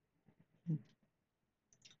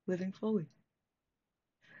living fully.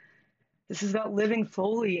 This is about living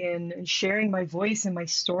fully and sharing my voice and my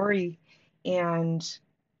story and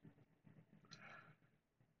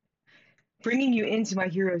bringing you into my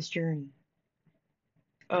hero's journey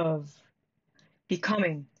of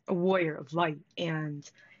becoming a warrior of light and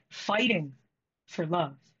fighting for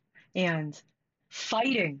love and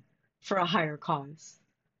fighting for a higher cause.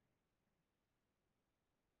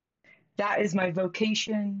 That is my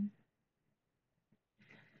vocation.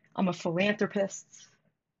 I'm a philanthropist.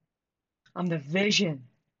 I'm the vision.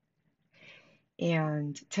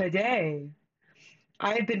 And today,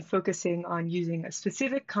 I've been focusing on using a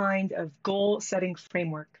specific kind of goal setting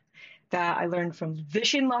framework that I learned from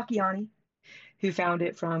Vishen Lakhiani, who found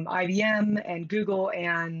it from IBM and Google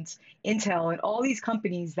and Intel and all these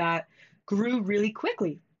companies that grew really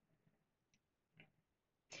quickly.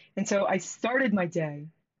 And so I started my day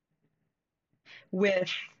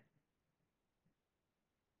with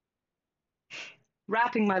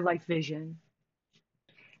wrapping my life vision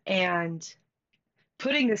and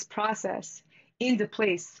putting this process into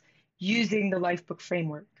place using the Lifebook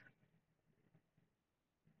framework.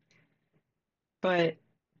 But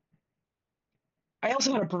I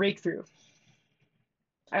also had a breakthrough.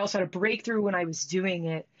 I also had a breakthrough when I was doing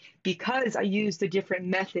it because I used a different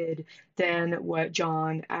method than what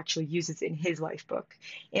John actually uses in his life book.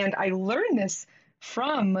 And I learned this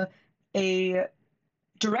from a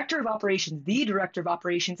director of operations, the director of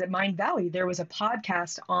operations at Mind Valley. There was a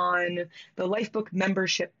podcast on the Lifebook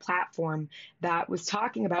membership platform that was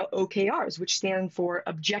talking about OKRs, which stand for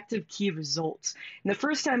Objective Key Results. And the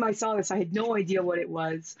first time I saw this, I had no idea what it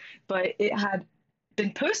was, but it had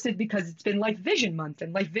been posted because it's been Life Vision Month,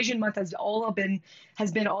 and Life Vision Month has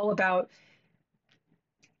been all about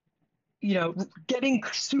getting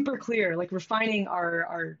super clear, like refining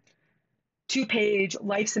our 2-page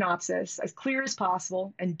life synopsis as clear as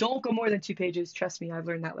possible, and don't go more than 2 pages. Trust me, I've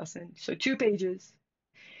learned that lesson. So 2 pages,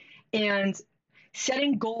 and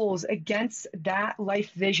setting goals against that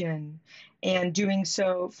life vision, and doing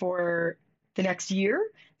so for the next year,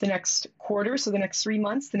 the next quarter, so the next 3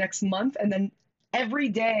 months, the next month, and then every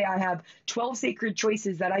day I have 12 sacred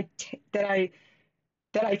choices that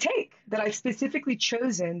I've specifically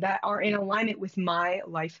chosen that are in alignment with my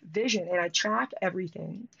life vision, and I track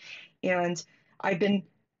everything. And I've been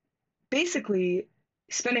basically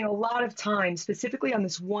spending a lot of time specifically on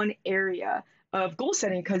this one area of goal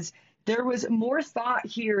setting because there was more thought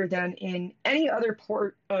here than in any other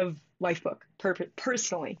part of Lifebook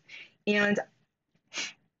personally. And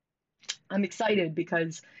I'm excited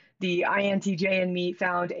because the INTJ in me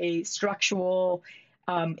found a structural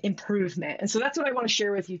improvement. And so that's what I want to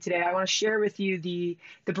share with you today. I want to share with you the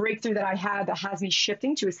breakthrough that I had that has me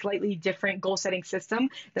shifting to a slightly different goal setting system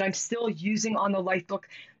that I'm still using on the Lifebook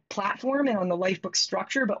platform and on the Lifebook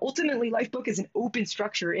structure. But ultimately, Lifebook is an open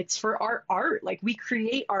structure. It's for our art. Like, we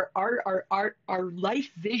create our art, our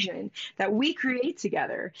life vision that we create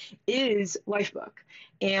together is Lifebook.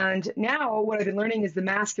 And now what I've been learning is the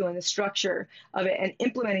masculine, the structure of it, and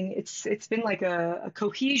implementing it's been like a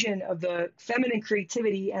cohesion of the feminine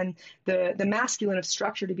creativity and the masculine of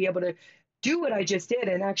structure to be able to do what I just did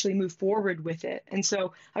and actually move forward with it. And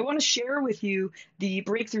so I want to share with you the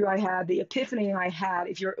breakthrough I had, the epiphany I had,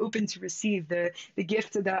 if you're open to receive the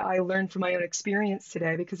gift that I learned from my own experience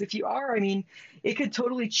today. Because if you are, I mean, it could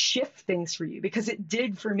totally shift things for you, because it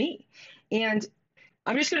did for me. And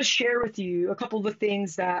I'm just going to share with you a couple of the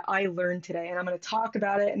things that I learned today, and I'm going to talk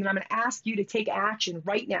about it, and then I'm going to ask you to take action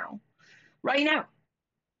right now, no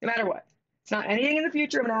matter what. It's not anything in the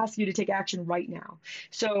future. I'm going to ask you to take action right now.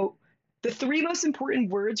 So the 3 most important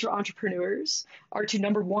words for entrepreneurs are to,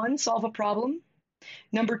 number 1, solve a problem.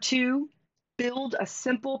 Number 2, build a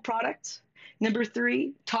simple product. Number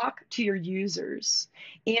 3, talk to your users.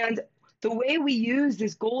 And the way we use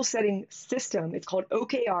this goal setting system, it's called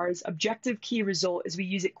OKRs, Objective Key Result, is we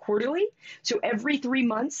use it quarterly, so every 3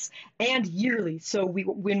 months, and yearly. So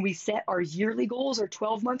when we set our yearly goals, our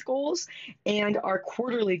 12-month goals, and our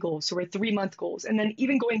quarterly goals, so our 3-month goals. And then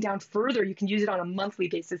even going down further, you can use it on a monthly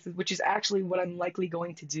basis, which is actually what I'm likely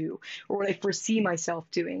going to do, or what I foresee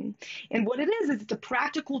myself doing. And what it is it's a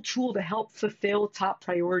practical tool to help fulfill top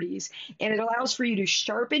priorities. And it allows for you to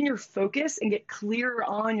sharpen your focus and get clearer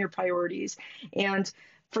on your priorities. And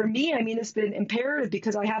for me, I mean, it's been imperative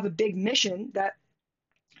because I have a big mission that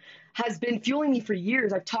has been fueling me for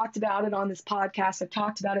years. I've talked about it on this podcast. I've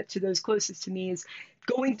talked about it to those closest to me, is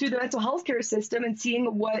going through the mental health care system and seeing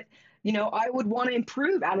what I would want to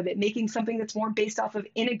improve out of it, making something that's more based off of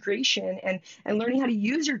integration and learning how to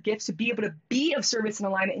use your gifts to be able to be of service and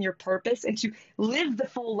alignment in your purpose and to live the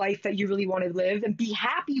full life that you really want to live and be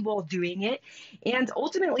happy while doing it and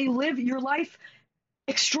ultimately live your life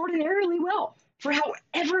extraordinarily well for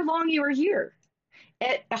however long you are here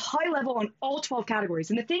at a high level on all 12 categories.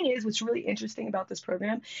 And the thing is, what's really interesting about this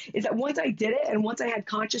program is that once I did it and once I had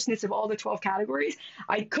consciousness of all the 12 categories,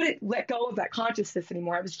 I couldn't let go of that consciousness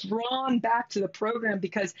anymore. I was drawn back to the program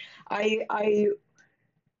because I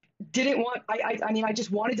didn't want, I mean, I just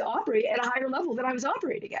wanted to operate at a higher level than I was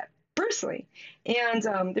operating at personally. And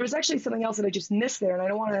there was actually something else that I just missed there, and I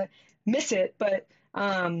don't want to miss it. But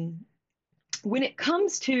when it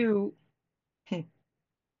comes to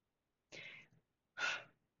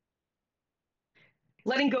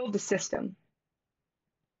letting go of the system,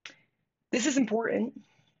 this is important.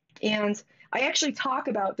 And I actually talk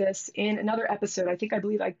about this in another episode. I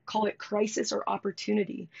believe I call it Crisis or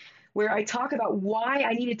Opportunity, where I talk about why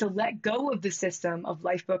I needed to let go of the system of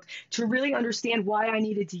Lifebook to really understand why I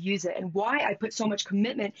needed to use it and why I put so much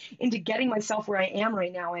commitment into getting myself where I am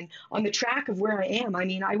right now and on the track of where I am. I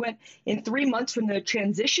mean, I went in 3 months from the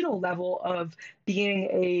transitional level of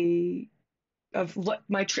being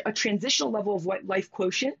a transitional level of what life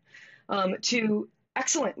quotient to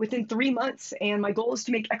excellent within 3 months. And my goal is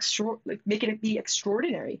to make it be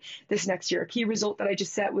extraordinary this next year. A key result that I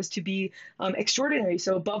just set was to be extraordinary,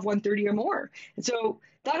 so above 130 or more. And so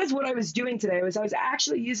that is what I was doing today. I was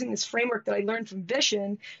actually using this framework that I learned from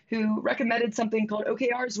Vishen, who recommended something called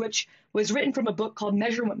OKRs, which was written from a book called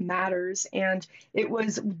Measure What Matters. And it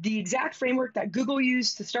was the exact framework that Google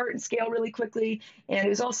used to start and scale really quickly. And it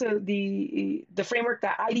was also the framework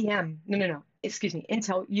that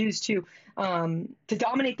Intel used to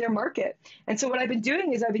dominate their market. And so what I've been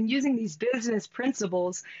doing is I've been using these business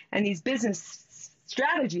principles and these business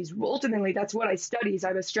strategies. Ultimately, that's what I study.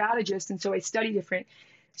 I'm a strategist, and so I study different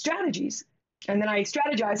strategies. And then I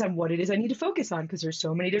strategize on what it is I need to focus on because there's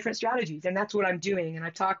so many different strategies. And that's what I'm doing. And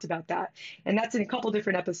I've talked about that. And that's in a couple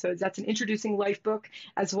different episodes. That's an Introducing Lifebook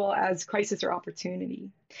as well as Crisis or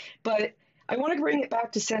Opportunity. But I want to bring it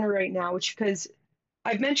back to center right now, because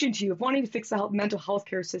I've mentioned to you of wanting to fix the mental health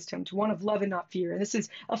care system to one of love and not fear. And this is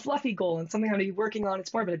a fluffy goal and something I'm going to be working on.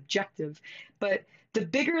 It's more of an objective. But the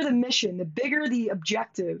bigger the mission, the bigger the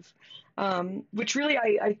objective, which really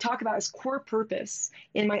I talk about as core purpose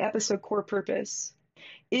in my episode Core Purpose,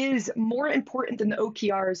 is more important than the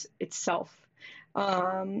OKRs itself.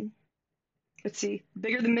 Let's see, the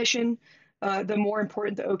bigger the mission, the more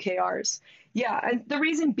important the OKRs. Yeah, and the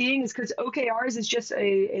reason being is because OKRs is just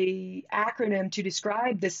a acronym to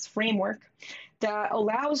describe this framework that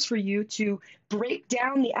allows for you to break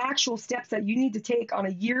down the actual steps that you need to take on a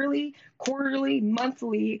yearly, quarterly,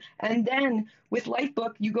 monthly, and then with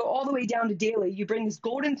Lifebook, you go all the way down to daily. You bring this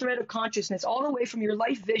golden thread of consciousness all the way from your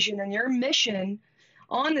life vision and your mission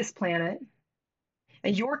on this planet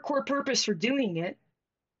and your core purpose for doing it,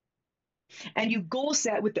 and you goal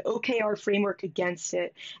set with the OKR framework against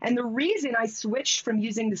it. And the reason I switched from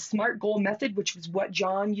using the SMART goal method, which is what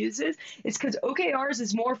John uses, is because OKRs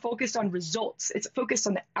is more focused on results. It's focused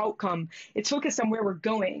on the outcome. It's focused on where we're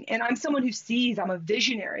going. And I'm someone who sees, I'm a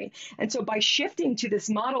visionary. And so by shifting to this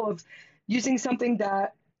model of using something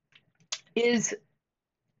that is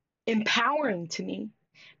empowering to me,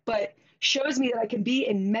 but shows me that I can be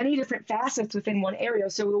in many different facets within one area.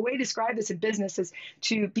 So the way to describe this in business is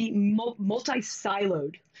to be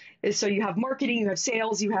multi-siloed. So you have marketing, you have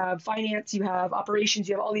sales, you have finance, you have operations,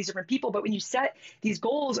 you have all these different people. But when you set these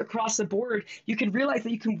goals across the board, you can realize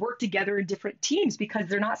that you can work together in different teams because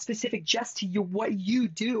they're not specific just to what you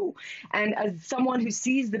do. And as someone who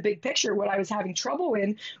sees the big picture, what I was having trouble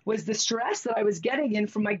in was the stress that I was getting in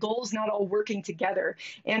from my goals not all working together.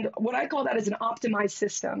 And what I call that is an optimized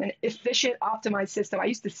system, an efficient optimized system. I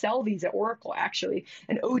used to sell these at Oracle, actually.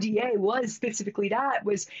 And ODA was specifically that,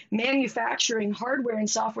 was manufacturing hardware and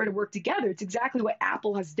software to work together. It's exactly what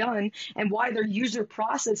Apple has done, and why their user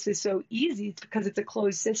process is so easy. It's because it's a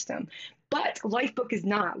closed system. But Lifebook is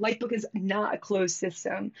not. Lifebook is not a closed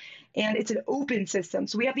system, and it's an open system.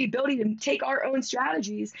 So we have the ability to take our own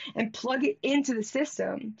strategies and plug it into the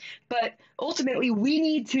system. But ultimately, we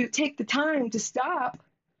need to take the time to stop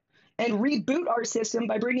and reboot our system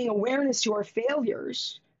by bringing awareness to our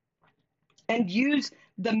failures and use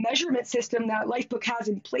the measurement system that Lifebook has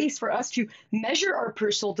in place for us to measure our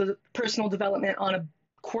personal development on a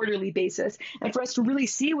quarterly basis, and for us to really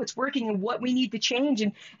see what's working and what we need to change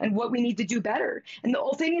and what we need to do better. And the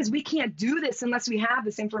whole thing is, we can't do this unless we have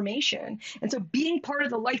this information. And so being part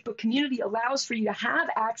of the Lifebook community allows for you to have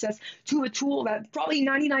access to a tool that probably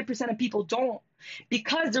 99% of people don't.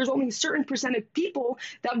 because there's only a certain percent of people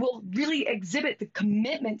that will really exhibit the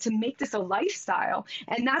commitment to make this a lifestyle.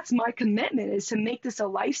 And that's my commitment, is to make this a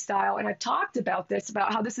lifestyle. And I've talked about this,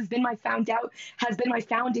 about how this has been my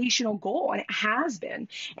foundational goal, and it has been.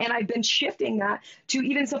 And I've been shifting that to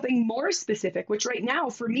even something more specific, which right now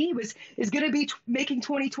for me is going to be making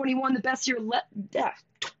 2021 the best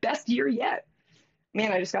year yet.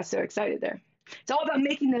 Man, I just got so excited there. It's all about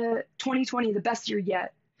making the 2020 the best year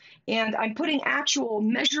yet. And I'm putting actual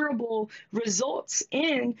measurable results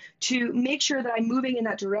in to make sure that I'm moving in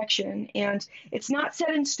that direction. And it's not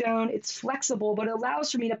set in stone, it's flexible, but it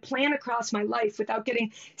allows for me to plan across my life without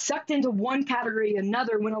getting sucked into one category or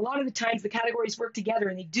another, when a lot of the times the categories work together,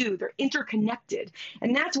 and they're interconnected.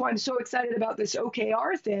 And that's why I'm so excited about this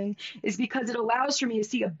OKR thing, is because it allows for me to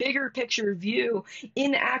see a bigger picture view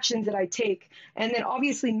in the actions that I take, and then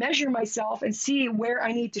obviously measure myself and see where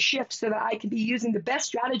I need to shift so that I can be using the best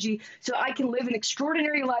strategy, so I can live an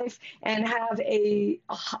extraordinary life and have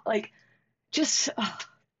just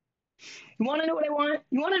you want to know what I want?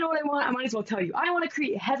 You want to know what I want? I might as well tell you. I want to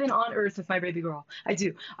create heaven on earth with my baby girl. I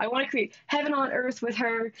do. I want to create heaven on earth with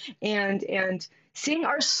her, and sing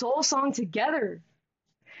our soul song together.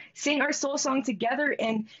 Sing our soul song together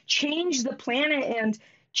and change the planet and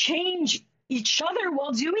change each other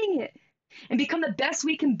while doing it, and become the best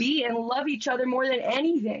we can be and love each other more than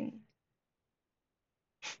anything.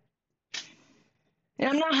 And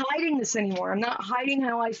I'm not hiding this anymore. I'm not hiding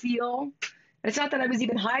how I feel. It's not that I was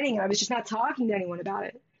even hiding it. I was just not talking to anyone about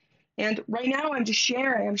it. And right now I'm just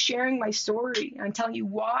sharing. I'm sharing my story. I'm telling you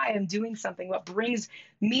why I'm doing something, what brings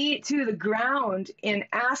me to the ground, and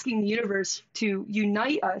asking the universe to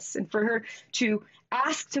unite us, and for her to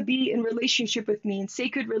ask to be in relationship with me, in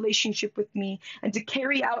sacred relationship with me, and to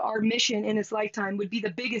carry out our mission in this lifetime would be the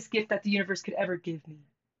biggest gift that the universe could ever give me.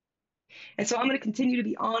 And so I'm going to continue to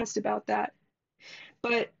be honest about that.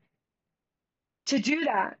 But to do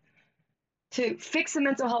that, to fix the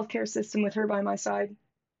mental health care system with her by my side,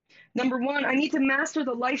 number one, I need to master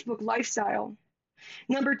the lifebook lifestyle.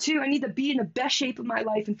 Number two, I need to be in the best shape of my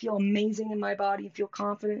life and feel amazing in my body and feel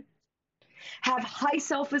confident. Have high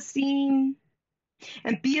self-esteem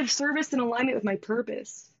and be of service and alignment with my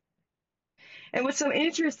purpose. And what's so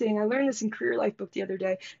interesting, I learned this in Career Life book the other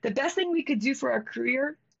day. The best thing we could do for our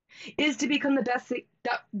career is to become the best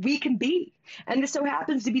that we can be. And this so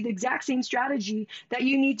happens to be the exact same strategy that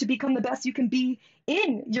you need to become the best you can be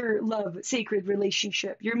in your love sacred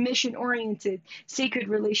relationship, your mission oriented sacred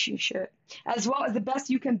relationship, as well as the best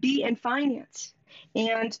you can be in finance,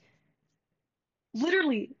 and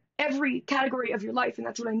literally every category of your life. And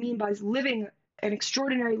that's what I mean by living an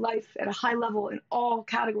extraordinary life at a high level in all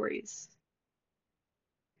categories,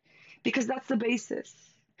 because that's the basis.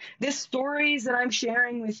 The stories that I'm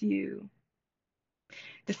sharing with you,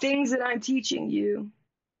 the things that I'm teaching you,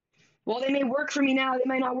 while they may work for me now, they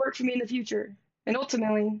might not work for me in the future. And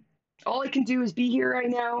ultimately, all I can do is be here right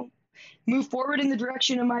now, move forward in the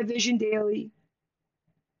direction of my vision daily,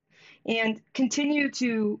 and continue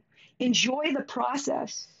to enjoy the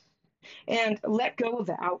process and let go of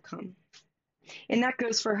the outcome. And that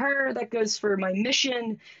goes for her, that goes for my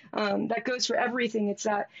mission, that goes for everything. It's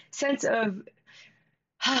that sense of,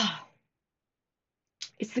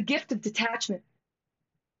 it's the gift of detachment,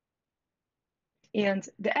 and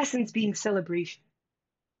the essence being celebration.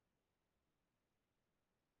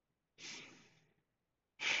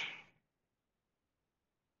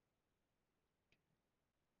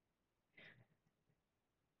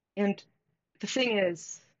 And the thing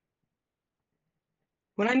is,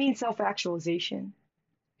 when I mean self-actualization,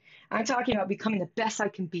 I'm talking about becoming the best I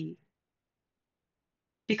can be,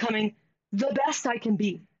 becoming the best I can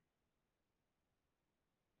be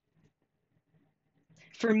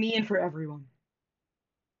for me and for everyone.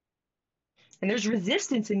 And there's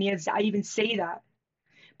resistance in me as I even say that.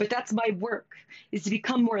 But that's my work, is to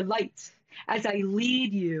become more light as I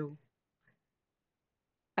lead you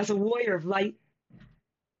as a warrior of light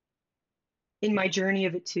in my journey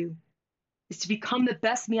of it too, is to become the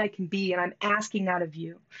best me I can be. And I'm asking that of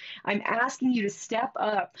you. I'm asking you to step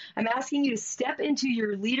up. I'm asking you to step into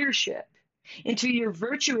your leadership, into your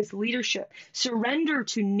virtuous leadership. Surrender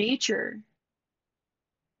to nature.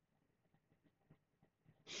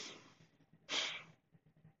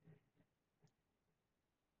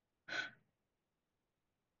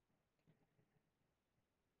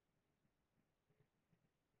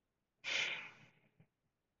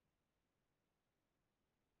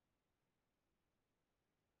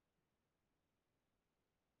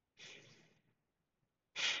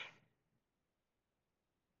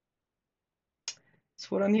 It's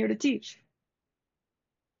what I'm here to teach.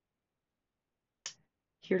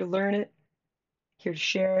 Here to learn it, here to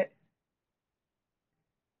share it.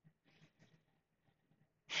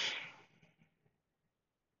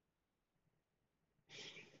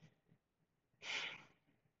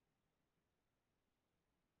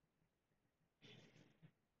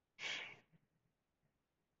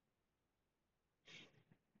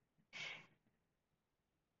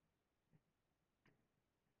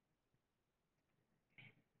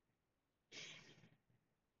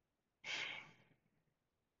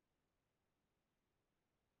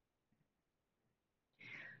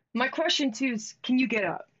 My question too is, can you get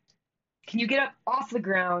up? Can you get up off the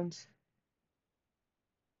ground?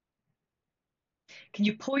 Can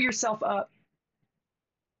you pull yourself up?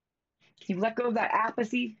 Can you let go of that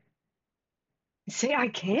apathy and say, I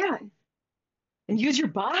can, and use your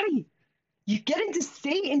body? You get into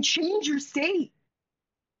state and change your state.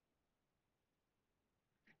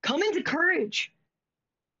 Come into courage.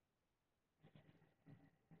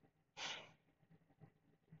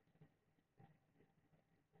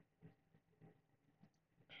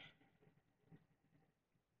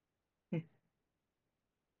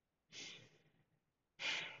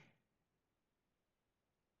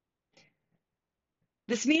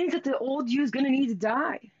 This means that the old you is going to need to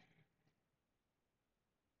die.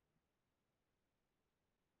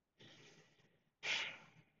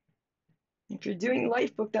 If you're doing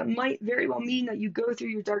life book, that might very well mean that you go through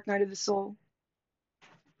your dark night of the soul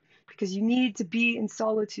because you need to be in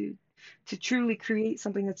solitude to truly create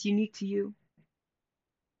something that's unique to you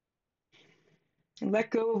and let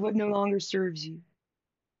go of what no longer serves you.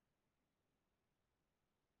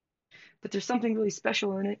 But there's something really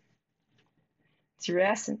special in it. It's your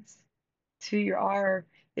essence. It's who you are.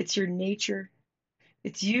 It's your nature.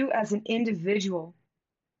 It's you as an individual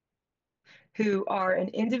who are an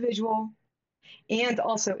individual and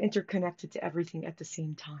also interconnected to everything at the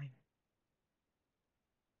same time.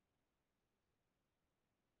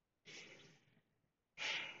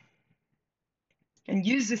 And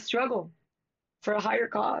use the struggle for a higher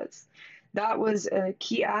cause. That was a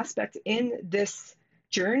key aspect in this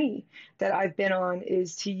journey that I've been on,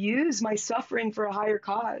 is to use my suffering for a higher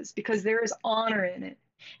cause, because there is honor in it.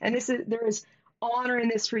 And there is honor in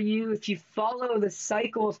this for you if you follow the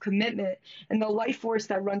cycle of commitment and the life force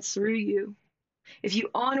that runs through you. If you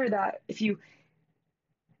honor that, if you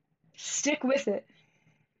stick with it,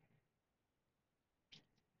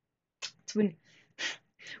 it's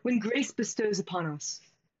when grace bestows upon us,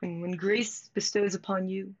 when grace bestows upon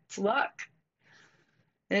you, it's luck.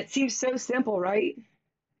 And it seems so simple, right?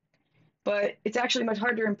 But it's actually much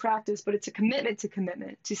harder in practice. But it's a commitment,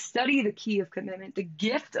 to study the key of commitment, the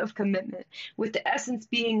gift of commitment, with the essence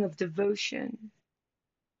being of devotion.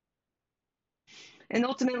 And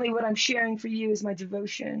ultimately, what I'm sharing for you is my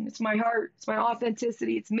devotion. It's my heart. It's my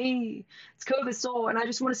authenticity. It's me. It's Kova Soul. And I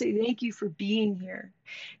just want to say thank you for being here.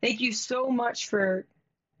 Thank you so much for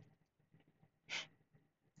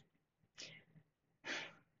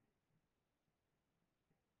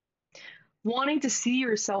wanting to see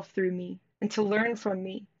yourself through me and to learn from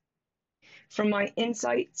me, from my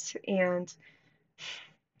insights and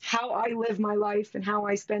how I live my life and how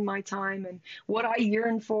I spend my time and what I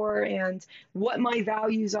yearn for and what my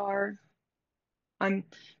values are. I'm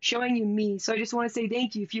showing you me. So I just want to say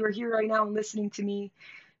thank you. If you are here right now and listening to me,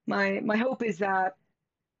 my hope is that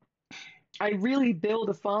I really build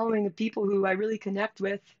a following of people who I really connect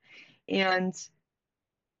with, and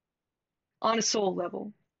on a soul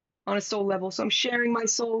level. On a soul level. So I'm sharing my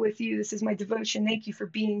soul with you. This is my devotion. Thank you for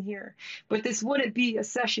being here. But this wouldn't be a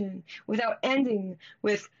session without ending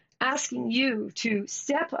with asking you to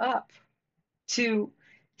step up, to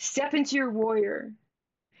step into your warrior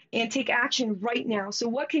and take action right now. So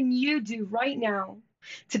what can you do right now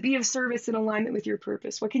to be of service in alignment with your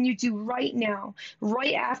purpose? What can you do right now,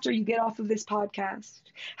 right after you get off of this podcast?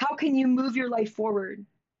 How can you move your life forward?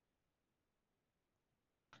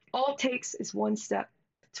 All it takes is one step.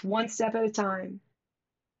 It's one step at a time.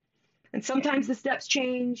 And sometimes the steps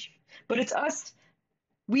change, but it's us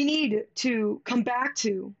we need to come back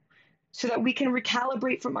to, so that we can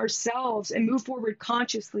recalibrate from ourselves and move forward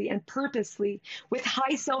consciously and purposely with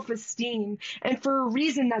high self-esteem, and for a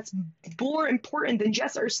reason that's more important than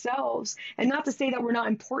just ourselves. And not to say that we're not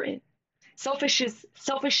important.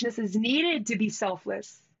 Selfishness is needed to be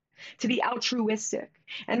selfless, to be altruistic.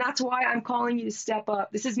 And that's why I'm calling you to step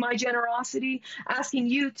up. This is my generosity, asking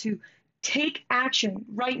you to take action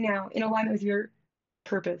right now in alignment with your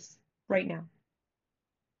purpose right now.